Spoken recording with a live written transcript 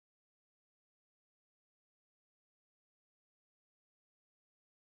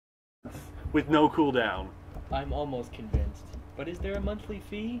with no cooldown. I'm almost convinced. But is there a monthly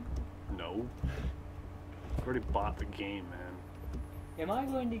fee? No. I've already bought the game, man. Am I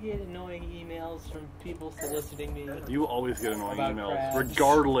going to get annoying emails from people soliciting me? You always get annoying About emails, crabs.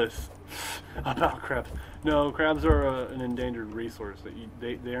 regardless about crabs. No, crabs are an endangered resource that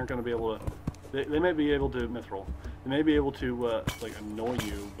they aren't going to be able to. They may be able to mithril. They may be able to like annoy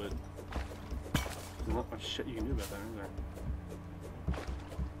you, but there's not much shit you can do about that, is there?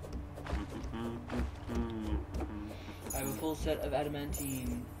 I have a full set of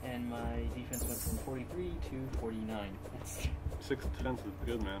adamantine, and my defense went from 43 to 49. That's 6 defense is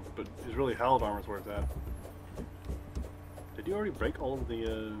good, man, but it's really hallowed armor's where it's at. Did you already break all of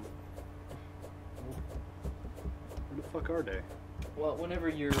the? Where the fuck are they? well, whenever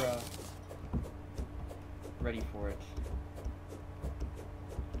you're ready for it,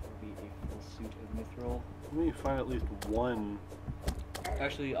 it'll be a full suit of mithril. Let me find at least one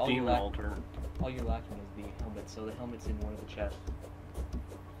Actually, all demon altar. you're lacking is the helmet. So the helmet's in one of the chests.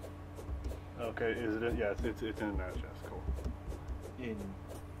 Okay, is it? Yeah, it's in that chest. Cool. In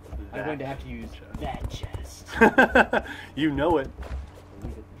I'm going to have to use that chest. You know it.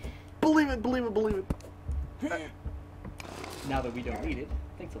 Believe it. Believe it. Believe it. Believe it. Now that we don't need it,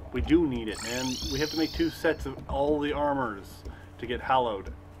 thanks a lot. We do need it, man. We have to make 2 sets of all the armors to get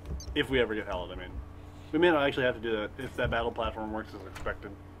hallowed. If we ever get hallowed, I mean. We may not actually have to do that if that battle platform works as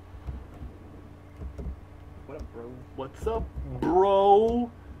expected. What up, bro? What's up, bro?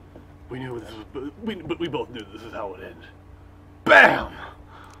 We knew this was, but we both knew this is how it ends. BAM!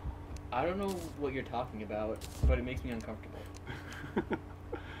 I don't know what you're talking about, but it makes me uncomfortable.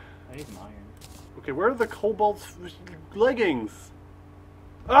 I need some iron. Okay, where are the kobold's leggings?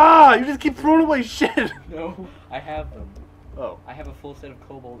 Ah! You just keep throwing away shit! No, I have them. Oh. I have a full set of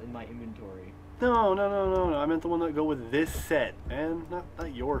cobalt in my inventory. No. I meant the one that go with this set, man.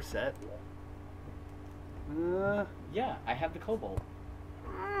 Not your set. Yeah, I have the cobalt.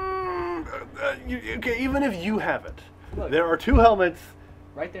 Okay, even if you have it, Look. there are 2 helmets.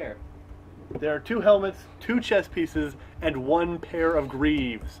 Right there. There are 2 helmets, 2 chest pieces, and 1 pair of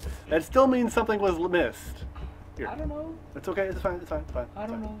greaves. That still means something was missed. Here. I don't know. It's okay. It's fine. It's fine. It's fine. I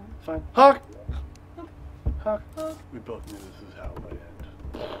don't know. It's fine. Hawk. Hawk. We both knew this is how it would end.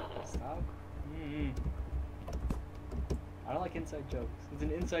 Stop. I don't like inside jokes. It's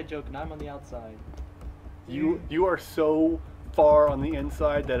an inside joke, and I'm on the outside. You are so far on the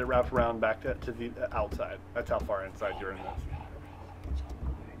inside that it wraps around back to the outside. That's how far inside you're in this.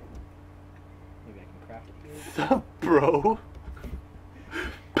 Maybe I can craft it here. What's up, bro?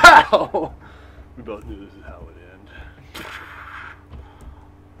 Pow! We both knew this is how it would end.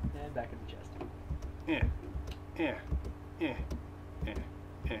 And back in the chest. Yeah.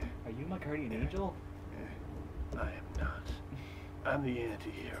 Are you my guardian angel? I am not. I'm the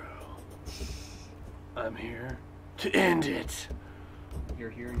anti-hero. I'm here to end it. You're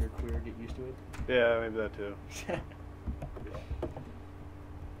here, you're queer, get used to it. Yeah, maybe that too. I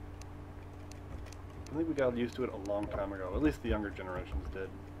think we got used to it a long time ago. At least the younger generations did.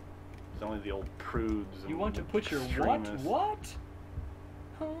 It's only the old prudes. You want to put your extremists. what?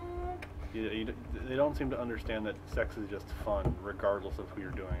 Honk. Yeah, they don't seem to understand that sex is just fun, regardless of who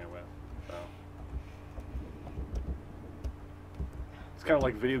you're doing it with. So. It's kind of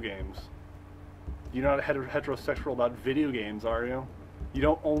like video games. You're not heterosexual about video games, are you? You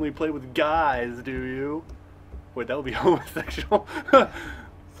don't only play with guys, do you? Wait, that would be homosexual.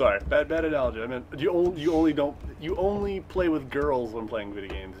 Sorry, bad analogy. I meant you only play with girls when playing video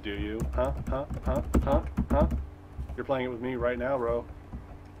games, do you? Huh? You're playing it with me right now, bro.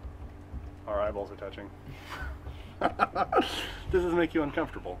 Our eyeballs are touching. Does this make you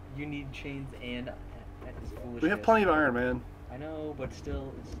uncomfortable? You need chains and that is foolishness. We have plenty of iron, man. I know, but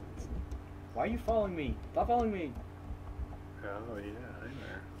still, it's... Why are you following me? Stop following me. Oh yeah, hey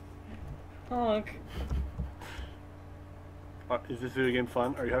there. Honk. Is this video game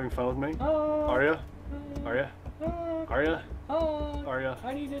fun? Are you having fun with me? Honk. Are ya? Are ya? Honk. Are ya? Honk. Are ya?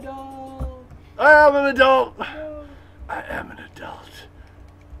 I need a doll. I am an adult. No. I am an adult.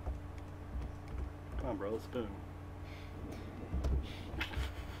 Come on, bro. Let's spoon.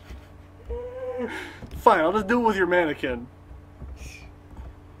 Fine, I'll just do it with your mannequin.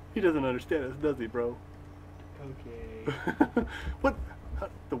 He doesn't understand us, does he, bro? Okay. What?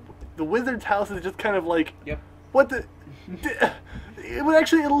 The wizard's house is just kind of like... Yep. What the...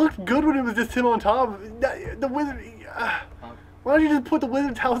 It looked good when it was just him on top. The wizard... Why don't you just put the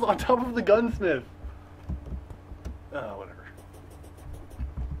wizard's house on top of the gunsmith? Oh, whatever.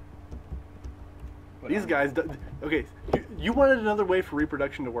 These guys... Okay, you wanted another way for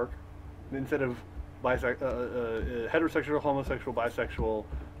reproduction to work? Instead of heterosexual, homosexual, bisexual,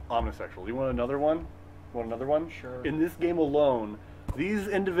 omnisexual. You want another one? Want another one? Sure. In this game alone, these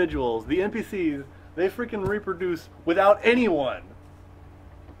individuals, the NPCs, they freaking reproduce without anyone.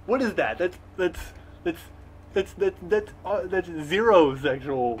 What is that? That's zero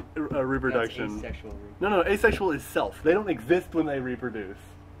sexual reproduction. That's asexual. No, asexual is self. They don't exist when they reproduce.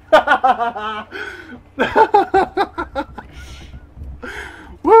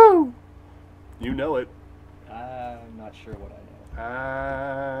 Woo! You know it. I'm not sure what I know.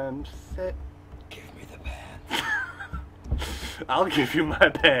 I'm set. Give me the pants. I'll give you my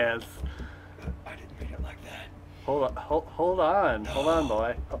pass. I didn't mean it like that. Hold on, hold on,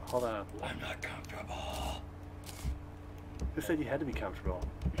 boy. Hold on. I'm not comfortable. Who said you had to be comfortable?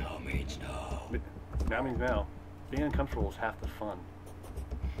 No means no. Now means now. Being uncomfortable is half the fun.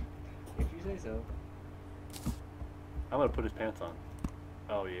 If you say so. I'm gonna put his pants on.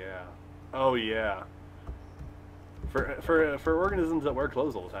 Oh yeah. Oh yeah. For organisms that wear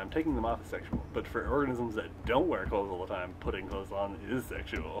clothes all the time, taking them off is sexual. But for organisms that don't wear clothes all the time, putting clothes on is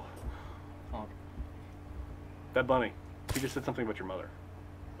sexual. Honk. That bunny. You just said something about your mother.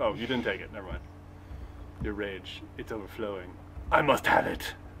 Oh, you didn't take it. Never mind. Your rage. It's overflowing. I must have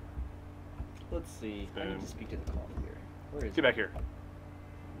it. Let's see. I need to speak to the coffee here. Where is Get back here.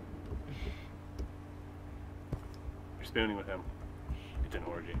 You're spooning with him. It's an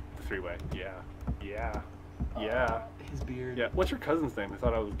orgy. It's a three-way. Yeah. Yeah. Yeah. His beard. Yeah. What's your cousin's name? I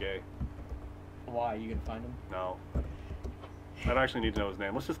thought I was gay. Why? You gonna find him? No. I don't actually need to know his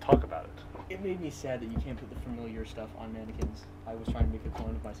name. Let's just talk about it. It made me sad that you can't put the familiar stuff on mannequins. I was trying to make a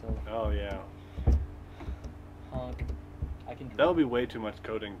clone of myself. Oh, yeah. Honk. I can. That would be way too much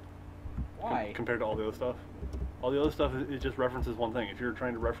coding Why? compared to all the other stuff. All the other stuff, it just references one thing. If you're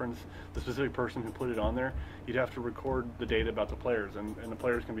trying to reference the specific person who put it on there, you'd have to record the data about the players, and the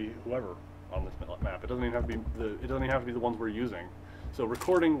players can be whoever on this map. It doesn't even have to be the ones we're using. So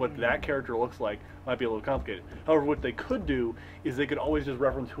recording what that character looks like might be a little complicated. However, what they could do is they could always just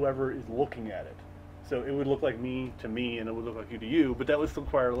reference whoever is looking at it. So it would look like me to me, and it would look like you to you, but that would still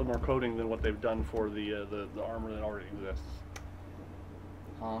require a little more coding than what they've done for the armor that already exists.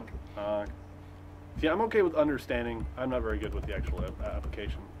 Honk. See, I'm okay with understanding. I'm not very good with the actual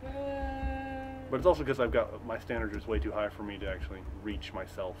application. But it's also because I've got my standards is way too high for me to actually reach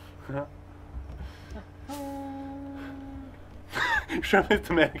myself. You're trying to make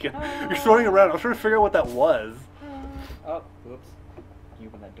the mannequin. You're throwing it around. I was trying to figure out what that was. Oh, whoops. Can you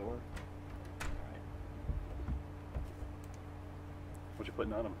open that door? Alright. What you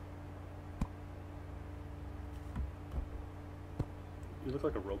putting on him? You look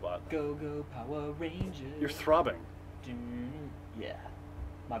like a robot. Go, go, Power Rangers. You're throbbing. Yeah.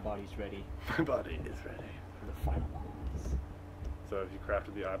 My body's ready My body is ready. for the final boss. So have you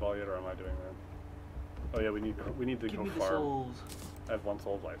crafted the eyeball yet, or am I doing that? Oh yeah, we need to Give go me the farm. souls. I have 1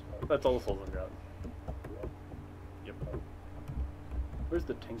 soul life. That's all the souls I've got. Yep. Where's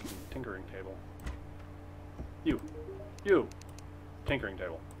the tinkering table? You. Tinkering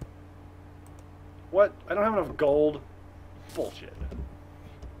table. What? I don't have enough gold. Bullshit.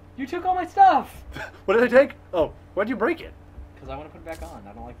 You took all my stuff! What did I take? Oh, why'd you break it? Because I want to put it back on.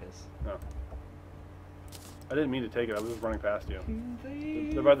 I don't like this. No. I didn't mean to take it. I was just running past you.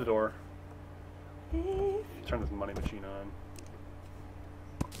 They're by the door. Turn this money machine on.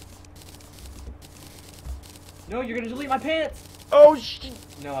 No, you're gonna delete my pants! Oh shit!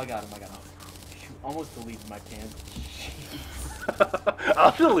 No, I got him. You almost deleted my pants.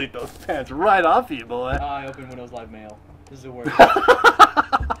 I'll delete those pants right off you, boy. I opened Windows Live Mail. This is the worst.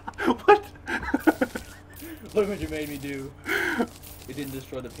 What? Look what you made me do. It didn't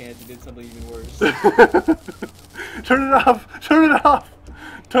destroy the pants, it did something even worse. Turn it off! Turn it off!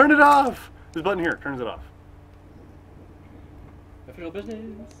 Turn it off! This button here turns it off. Official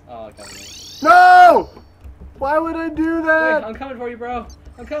business. Oh, I got it. No! Why would I do that? Wait, I'm coming for you, bro.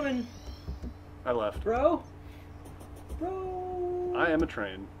 I'm coming. I left. Bro? I am a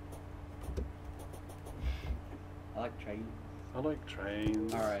train. I like trains. I like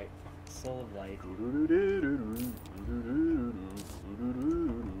trains. Alright. Soul of Light.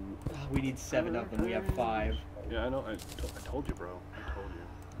 We need 7 of them. We have 5. Yeah, I know. I told you, bro. I told you.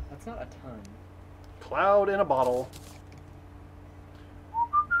 That's not a ton. Cloud in a bottle.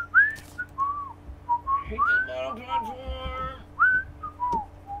 I hate this bottle platform.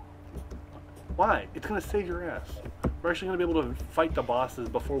 Why? It's gonna save your ass. We're actually gonna be able to fight the bosses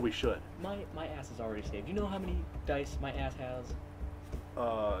before we should. My ass is already saved. You know how many dice my ass has?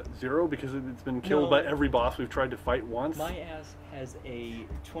 0 because it's been killed by every boss we've tried to fight once. My ass has a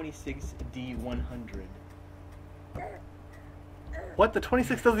 26D100. What? The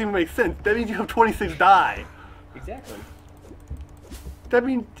 26 doesn't even make sense. That means you have 26 die. Exactly. That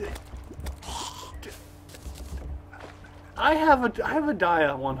means I have a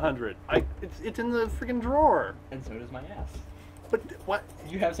Dia 100. It's in the freaking drawer. And so does my ass. But what?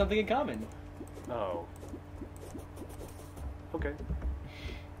 You have something in common. Oh. Okay.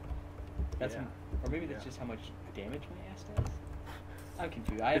 That's Yeah. or maybe that's Yeah. just how much damage my ass does. I'm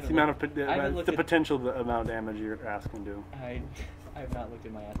confused. It's the amount of haven't looked the at- potential amount of damage your ass can do. I have not looked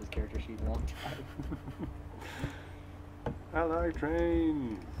at my ass's character sheet in a long time. I like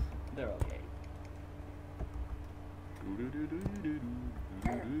trains. They're okay.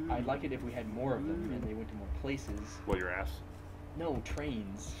 I'd like it if we had more of them and they went to more places. What, your ass? No,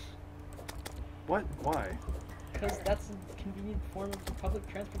 trains. What? Why? Because that's a convenient form of public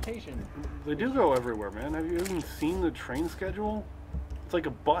transportation. They do go everywhere, man. Have you even seen the train schedule? It's like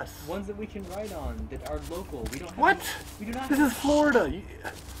a bus. Ones that we can ride on that are local. We don't have What? any- we do not This have, is Florida.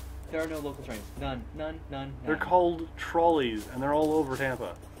 There are no local trains. None. They're called trolleys, and they're all over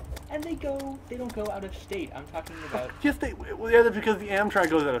Tampa. And they don't go out of state. I'm talking about, Yes, yeah, that's because the Amtrak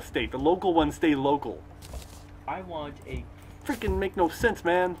goes out of state. The local ones stay local. I want a Make no sense,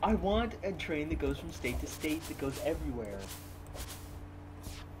 man. train that goes from state to state, that goes everywhere.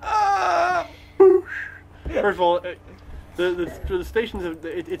 Ah! Boosh. First of all, the stations have,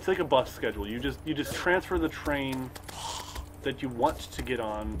 it's like a bus schedule. You just transfer the train that you want to get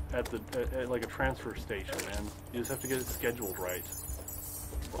on at like a transfer station, man. You just have to get it scheduled right,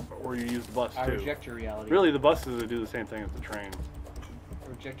 or you use the bus I too. reject your reality. Really, the buses do the same thing as the train. I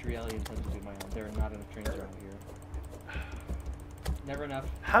reject your reality and tend to do my own. There are not enough trains around here. Never enough.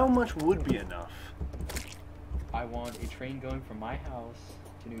 How much would be enough? I want a train going from my house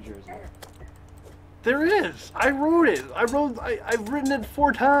to New Jersey. There is. I wrote it. I've written it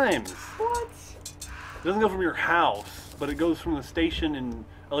 4 times. What? It doesn't go from your house, but it goes from the station in,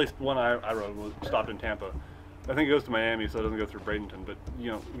 at least one I wrote was stopped in Tampa. I think it goes to Miami, so it doesn't go through Bradenton, but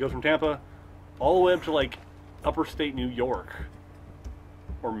you know, it goes from Tampa all the way up to like upper state New York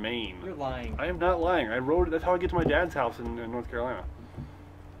or Maine. You're lying. I am not lying. I wrote it. That's how I get to my dad's house in North Carolina.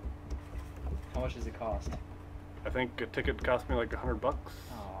 How much does it cost? I think a ticket cost me like $100.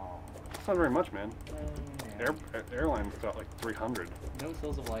 Oh. That's not very much, man. Yeah. Airlines got like 300. No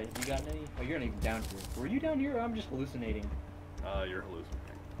souls of light. You got any? Oh, you're not even down here. Were you down here? Or I'm just hallucinating. You're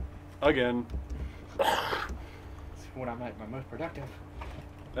hallucinating. Again. It's when I'm at my most productive.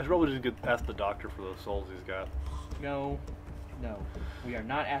 I should probably just get past the doctor for those souls he's got. No. We are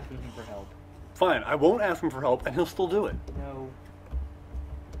not asking him for help. Fine, I won't ask him for help, and he'll still do it. No.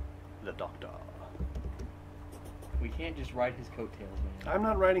 The doctor. We can't just ride his coattails, man. I'm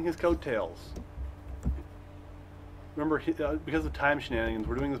not riding his coattails. Remember, because of time shenanigans,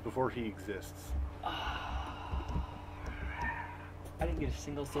 we're doing this before he exists. I didn't get a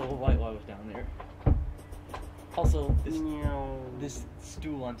single soul of light while I was down there. Also, this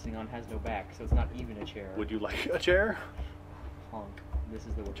stool I'm sitting on has no back, so it's not even a chair. Would you like a chair? Honk. This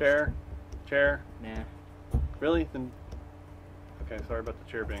is the worst. Chair? Nah. Really? Then. Okay, sorry about the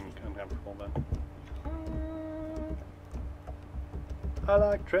chair being uncomfortable then. I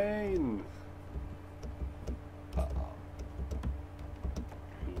like trains.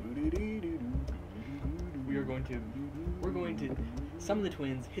 We're going to. Some of the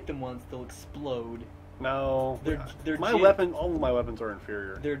twins hit them once, they'll explode. No. They're my jib- weapon. All of my weapons are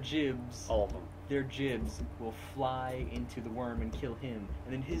inferior. Their jibs. All of them. Their jibs will fly into the worm and kill him,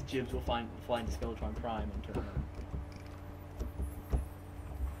 and then his jibs will fly into Skeletron Prime and kill him.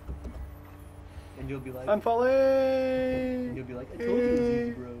 And you'll be like, I'm falling. and you'll be like, I told you it was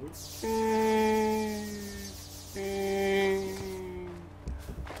easy, bro.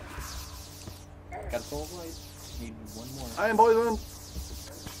 Got a soul of light. Need one more. I am poisoned.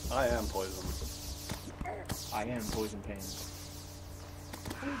 I am poisoned. I am poison pain.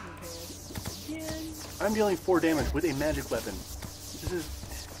 Poison pain. Again. I'm dealing 4 damage with a magic weapon. This is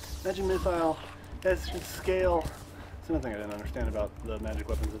magic missile. That's just scale. That's another thing I didn't understand about the magic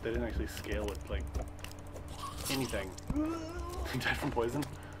weapons, that they didn't actually scale with like anything. You died from poison?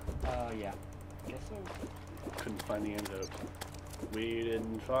 Yeah. Guess so. Couldn't find the antidote. We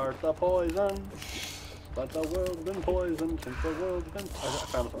didn't start the poison, but the world's been poisoned since the world's been. I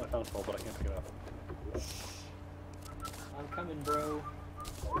found a soul, but I can't pick it up. I'm coming, bro.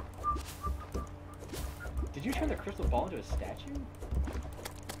 Did you turn the crystal ball into a statue?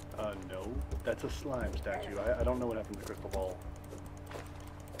 No. That's a slime statue. I don't know what happened to the crystal ball.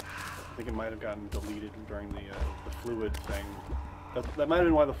 I think it might have gotten deleted during the fluid thing. That might have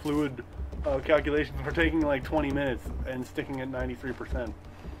been why the fluid calculations were taking like 20 minutes and sticking at 93%.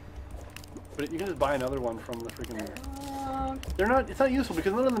 But you can just buy another one from the freaking... They're not... It's not useful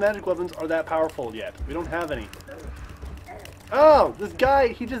because none of the magic weapons are that powerful yet. We don't have any. Oh, this guy,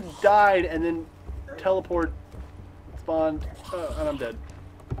 he just died and then teleport spawned, and I'm dead.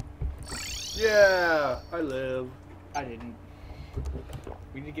 Yeah, I live. I didn't.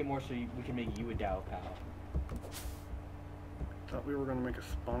 We need to get more so we can make you a Dao Pal. Thought we were gonna make a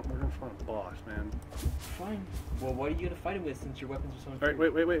spawn. We're gonna spawn a boss, man. Fine. Well, what are you gonna fight him with since your weapons are so All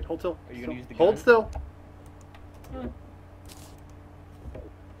right, wait. Hold still. Are you gonna use the Hold gun? still. Huh.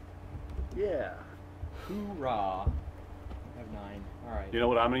 Yeah. Hoorah. I have 9. Alright. You know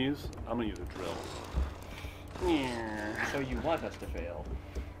what I'm gonna use? I'm gonna use a drill. Yeah. So you want us to fail.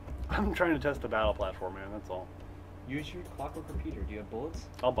 I'm trying to test the battle platform, man. That's all. Use your clockwork repeater. Do you have bullets?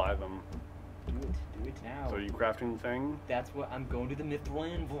 I'll buy them. Do it. Do it now. So are you crafting the thing? That's what I'm going to the Mithril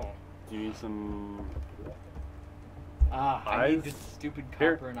Anvil. You need some Ah, I need eyes? this stupid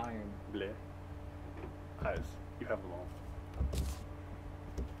Here. copper and iron. bleh. Eyes. You have them all.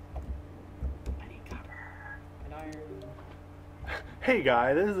 I need copper and iron. Hey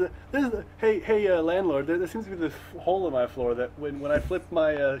guy, hey landlord. There seems to be this hole in my floor that when I flip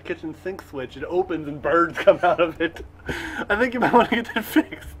my kitchen sink switch, it opens and birds come out of it. I think you might want to get that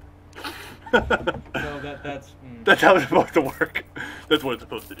fixed. No, that's. That's how it's supposed to work. That's what it's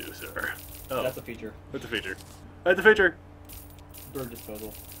supposed to do, sir. Oh, That's a feature. that's a feature. That's a feature. Bird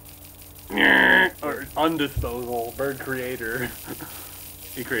disposal. Or undisposal. Bird creator.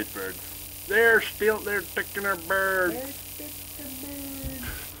 He creates birds. They're taking our birds.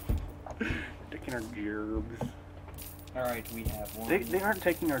 Taking our gerbs. Alright, we have one. They aren't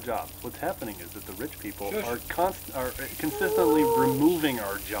taking our jobs. What's happening is that the rich people Shush. are consistently removing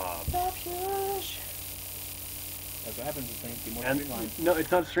our jobs. Stop, shush. That's what happens when things get more And streamlined. no,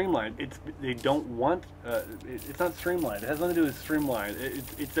 it's not streamlined. They don't want. It's not streamlined. It has nothing to do with streamlined.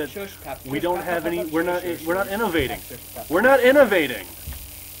 It's that Shush, Pap, we shush, don't Pap, have Pap, any. Pap, We're not. shush, We're not shush, innovating. Pap, shush, Pap. We're not innovating.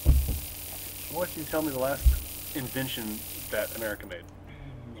 Why don't you tell me the last invention that America made?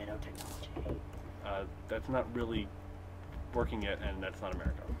 Nanotechnology. That's not really working yet, and that's not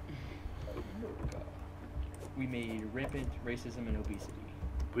America. We made rampant racism and obesity.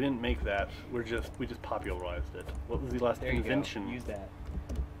 We didn't make that. We just popularized it. What was the last There you invention? go. Use that.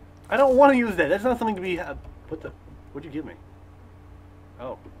 I don't want to use that. That's not something to be. What the? What'd you give me?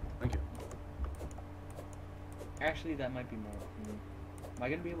 Oh, thank you. Actually, that might be more. Am I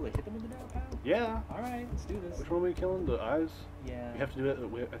gonna be able to hit them with the Dao Pal? Yeah. All right, let's do this. Which one are we killing? The eyes? Yeah. We have to do it.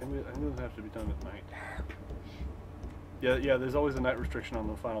 I think it have to be done at night. Yeah. There's always a night restriction on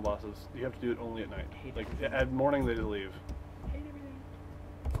the final bosses. You have to do it only at night. Hate Like everything. at morning, they just leave. Hate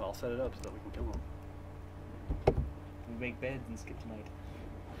everything. I'll set it up so that we can kill them. We make beds and skip tonight.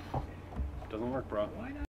 Doesn't work, bro. Why not?